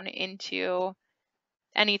down into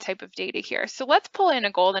any type of data here. So let's pull in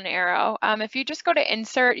a golden arrow. If you just go to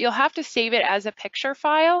insert, you'll have to save it as a picture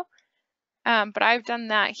file. But I've done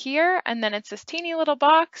that here, and then it's this teeny little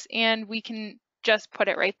box, and we can just put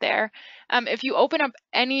it right there. If you open up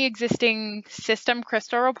any existing system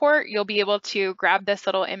crystal report, you'll be able to grab this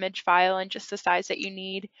little image file in just the size that you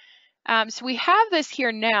need. So we have this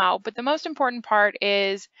here now, but the most important part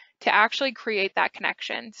is to actually create that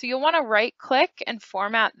connection. So you'll want to right click and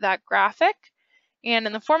format that graphic. And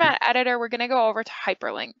in the format editor, we're going to go over to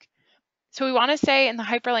hyperlink. So we want to say in the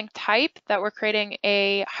hyperlink type that we're creating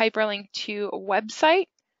a hyperlink to a website.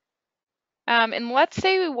 And let's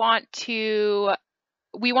say we want to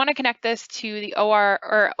connect this to the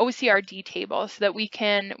OCRD table so that we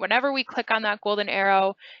can, whenever we click on that golden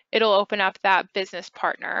arrow, it'll open up that business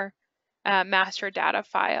partner master data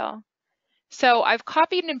file. So I've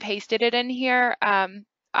copied and pasted it in here.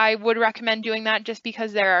 I would recommend doing that just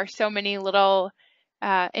because there are so many little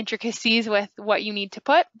intricacies with what you need to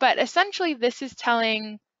put, but essentially this is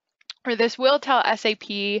telling, or this will tell SAP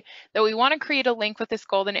that we want to create a link with this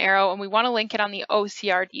golden arrow and we want to link it on the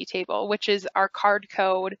OCRD table, which is our card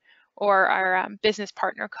code or our business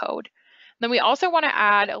partner code. Then we also want to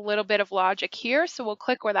add a little bit of logic here, so we'll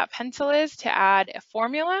click where that pencil is to add a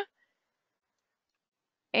formula.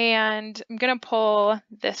 And I'm going to pull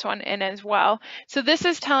this one in as well. So this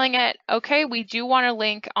is telling it, okay, we do want to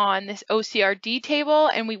link on this OCRD table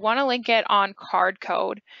and we want to link it on card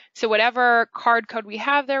code. So whatever card code we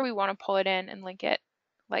have there, we want to pull it in and link it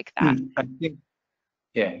like that. I think,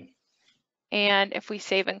 yeah. And if we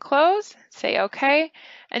save and close, say okay.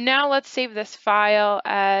 And now let's save this file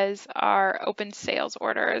as our open sales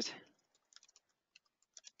orders.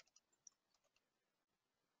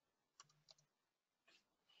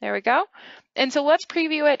 There we go. And so let's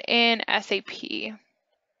preview it in SAP.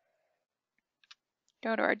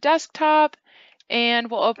 Go to our desktop and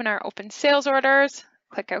we'll open our open sales orders,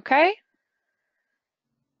 click OK.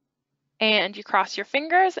 And you cross your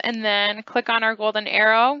fingers and then click on our golden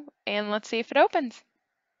arrow and let's see if it opens.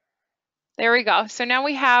 There we go. So now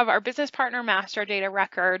we have our business partner master data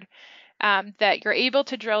record that you're able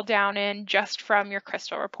to drill down in just from your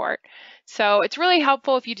crystal report. So it's really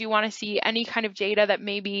helpful if you do want to see any kind of data that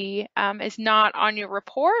maybe is not on your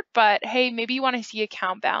report, but hey, maybe you want to see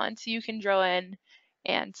account balance, so you can drill in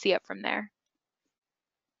and see it from there.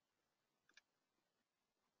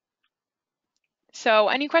 So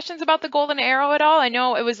any questions about the golden arrow at all? I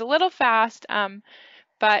know it was a little fast,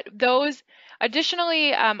 but those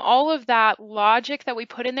additionally, all of that logic that we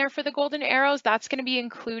put in there for the golden arrows, that's going to be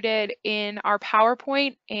included in our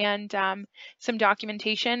PowerPoint and some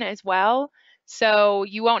documentation as well. So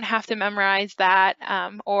you won't have to memorize that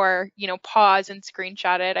or, you know, pause and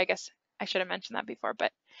screenshot it. I guess I should have mentioned that before,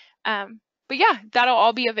 but yeah, that'll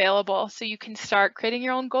all be available so you can start creating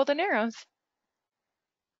your own golden arrows.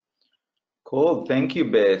 Cool, thank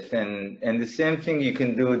you, Beth. And the same thing you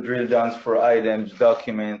can do drill downs for items,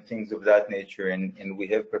 document, things of that nature. And we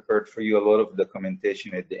have prepared for you a lot of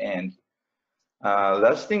documentation at the end.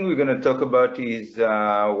 Last thing we're going to talk about is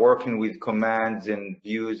working with commands and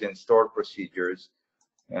views and store procedures,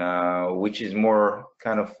 which is more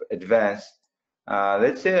kind of advanced.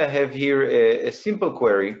 Let's say I have here a simple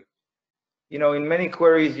query. You know, in many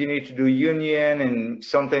queries, you need to do union, and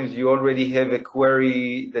sometimes you already have a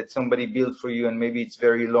query that somebody built for you, and maybe it's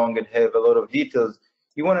very long and have a lot of details.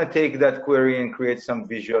 You want to take that query and create some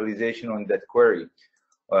visualization on that query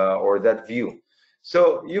or that view.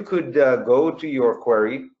 So you could go to your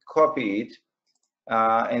query, copy it,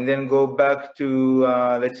 and then go back to,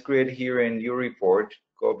 let's create here a new report,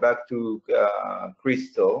 go back to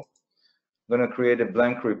Crystal. going to create a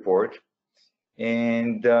blank report.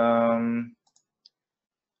 And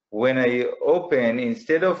when I open,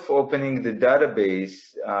 instead of opening the database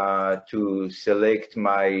to select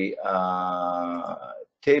my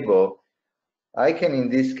table, I can, in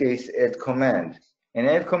this case, add command. And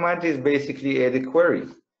add command is basically add a query.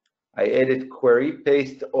 I added query,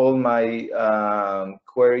 paste all my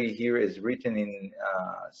query here as written in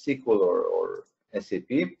SQL or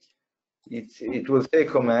SAP. It will say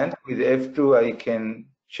command. With F2, I can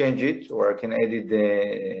change it, or I can edit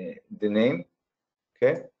the name,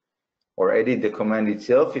 okay? Or edit the command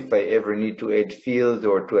itself if I ever need to add fields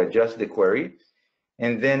or to adjust the query.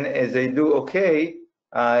 And then as I do OK,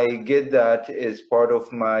 I get that as part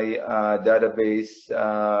of my database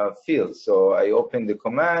field. So I open the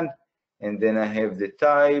command, and then I have the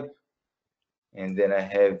type, and then I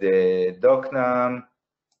have the doc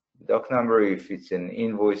number if it's an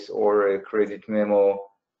invoice or a credit memo,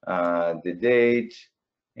 the date,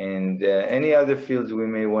 and any other fields we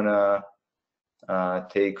may want to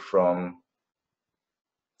take from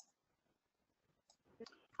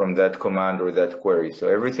that command or that query. So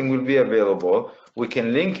everything will be available. We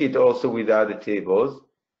can link it also with other tables,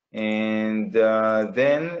 and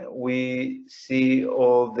then we see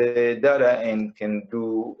all the data and can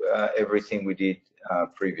do everything we did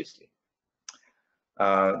previously.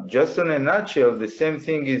 Just in a nutshell, the same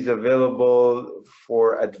thing is available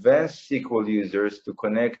for advanced SQL users to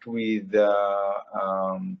connect with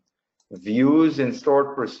views and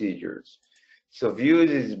stored procedures. So views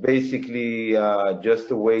is basically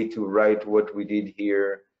just a way to write what we did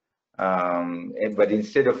here. But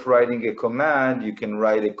instead of writing a command, you can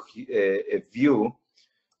write a view.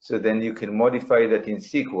 So then you can modify that in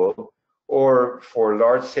SQL. Or for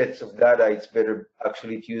large sets of data, it's better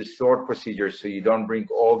actually to use stored procedures, so you don't bring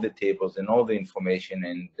all the tables and all the information,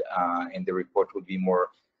 and the report will be more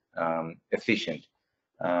efficient.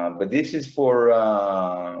 But this is for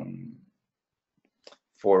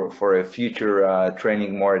a future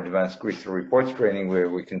training, more advanced crystal reports training, where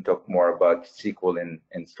we can talk more about SQL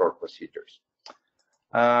and stored procedures.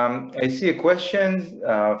 I see a question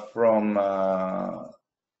from.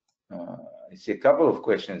 I see a couple of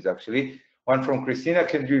questions actually. One from Christina: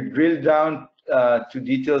 can you drill down to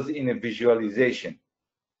details in a visualization?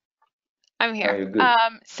 I'm here.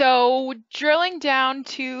 So drilling down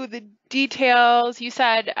to the details, you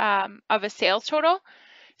said of a sales total.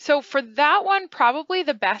 So for that one, probably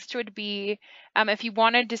the best would be if you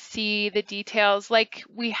wanted to see the details like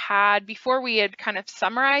we had before we had kind of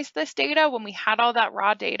summarized this data, when we had all that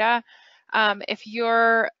raw data. If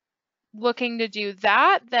you're looking to do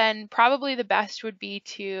that, then probably the best would be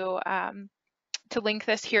to link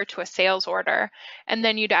this here to a sales order, and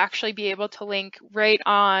then you'd actually be able to link right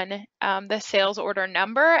on the sales order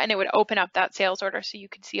number, and it would open up that sales order so you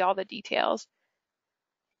could see all the details.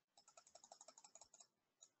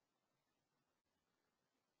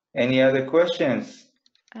 Any other questions?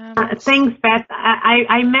 Thanks, Beth.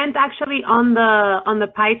 I meant actually on the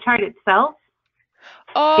pie chart itself.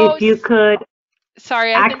 Oh, if you could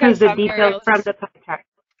sorry, access the details from the pie chart.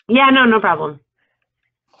 Yeah, no problem.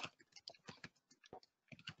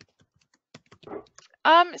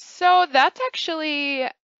 So that's actually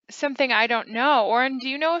something I don't know. Oren, do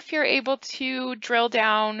you know if you're able to drill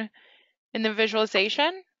down in the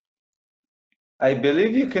visualization? I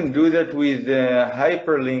believe you can do that with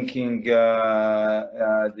hyperlinking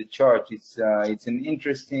the chart. It's an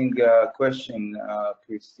interesting question,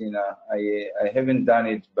 Christina. I haven't done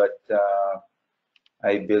it, but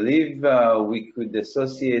I believe we could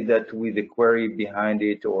associate that with a query behind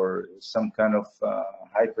it or some kind of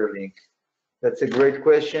hyperlink. That's a great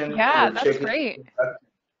question. Yeah, we'll that's great.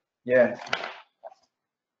 Yeah.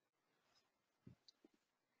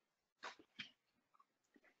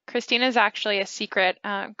 Christina's actually a secret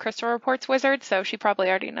Crystal Reports wizard, so she probably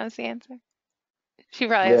already knows the answer. She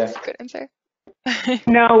probably has a secret answer.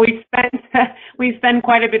 No, we spent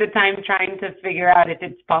quite a bit of time trying to figure out if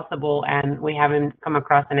it's possible, and we haven't come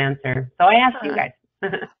across an answer. So I asked you guys.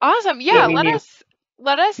 Awesome. Yeah,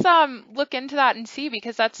 let us look into that and see,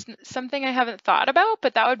 because that's something I haven't thought about,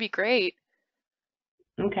 but that would be great.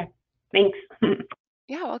 Okay. Thanks.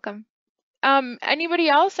 Yeah, welcome. Anybody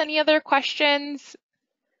else? Any other questions?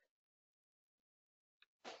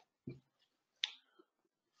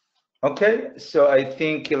 Okay, so I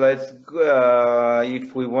think let's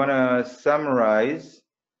if we want to summarize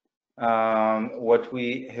what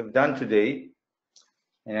we have done today,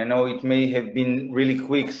 and I know it may have been really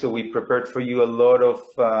quick, so we prepared for you a lot of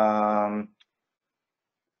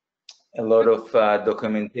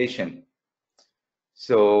documentation.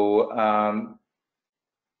 So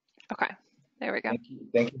okay. There we go.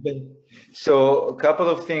 Thank you, Ben. So a couple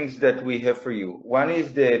of things that we have for you. One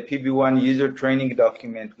is the PB1 user training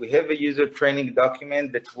document. We have a user training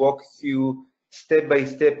document that walks you step by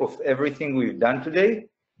step of everything we've done today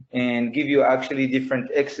and give you actually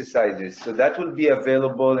different exercises. So that will be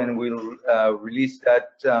available, and we'll release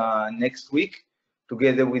that next week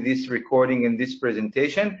together with this recording and this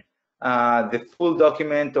presentation. The full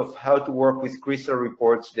document of how to work with Crystal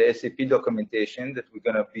reports, the SAP documentation that we're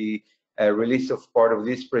going to be release of part of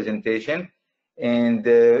this presentation, and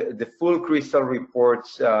the full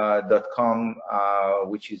crystalreports.com,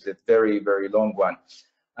 which is a very, very long one.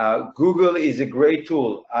 Google is a great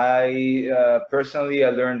tool. I personally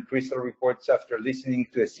learned Crystal Reports after listening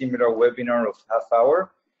to a similar webinar of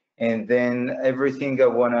half-hour, and then everything I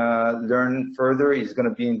want to learn further is going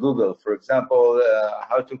to be in Google. For example,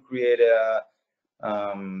 how to create a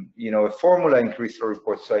formula in Crystal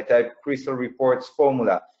Reports. So I type Crystal Reports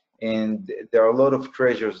formula, and there are a lot of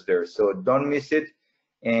treasures there, so don't miss it.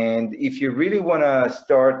 And if you really want to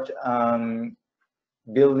start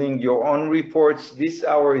building your own reports, this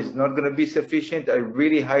hour is not going to be sufficient. I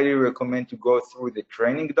really highly recommend to go through the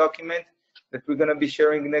training document that we're going to be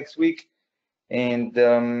sharing next week. And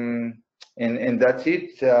that's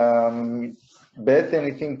it. Beth,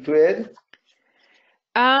 anything to add?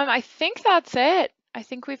 I think that's it. I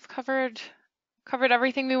think we've covered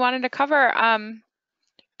everything we wanted to cover.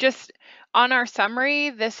 Just on our summary,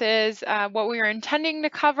 this is what we were intending to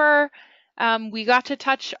cover. We got to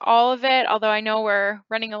touch all of it, although I know we're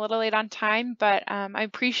running a little late on time, but I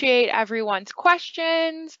appreciate everyone's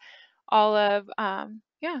questions, all of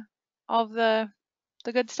the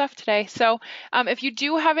good stuff today. So if you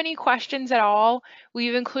do have any questions at all,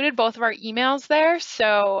 we've included both of our emails there.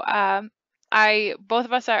 So both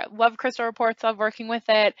of us love Crystal Reports, love working with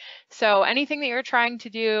it. So anything that you're trying to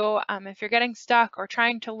do, if you're getting stuck or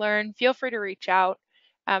trying to learn, feel free to reach out,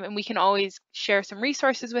 and we can always share some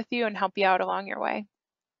resources with you and help you out along your way.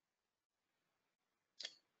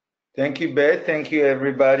 Thank you, Beth. Thank you,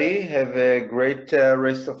 everybody. Have a great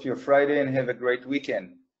rest of your Friday and have a great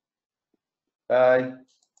weekend. Bye.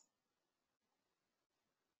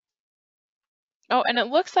 Oh, and it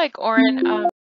looks like Oren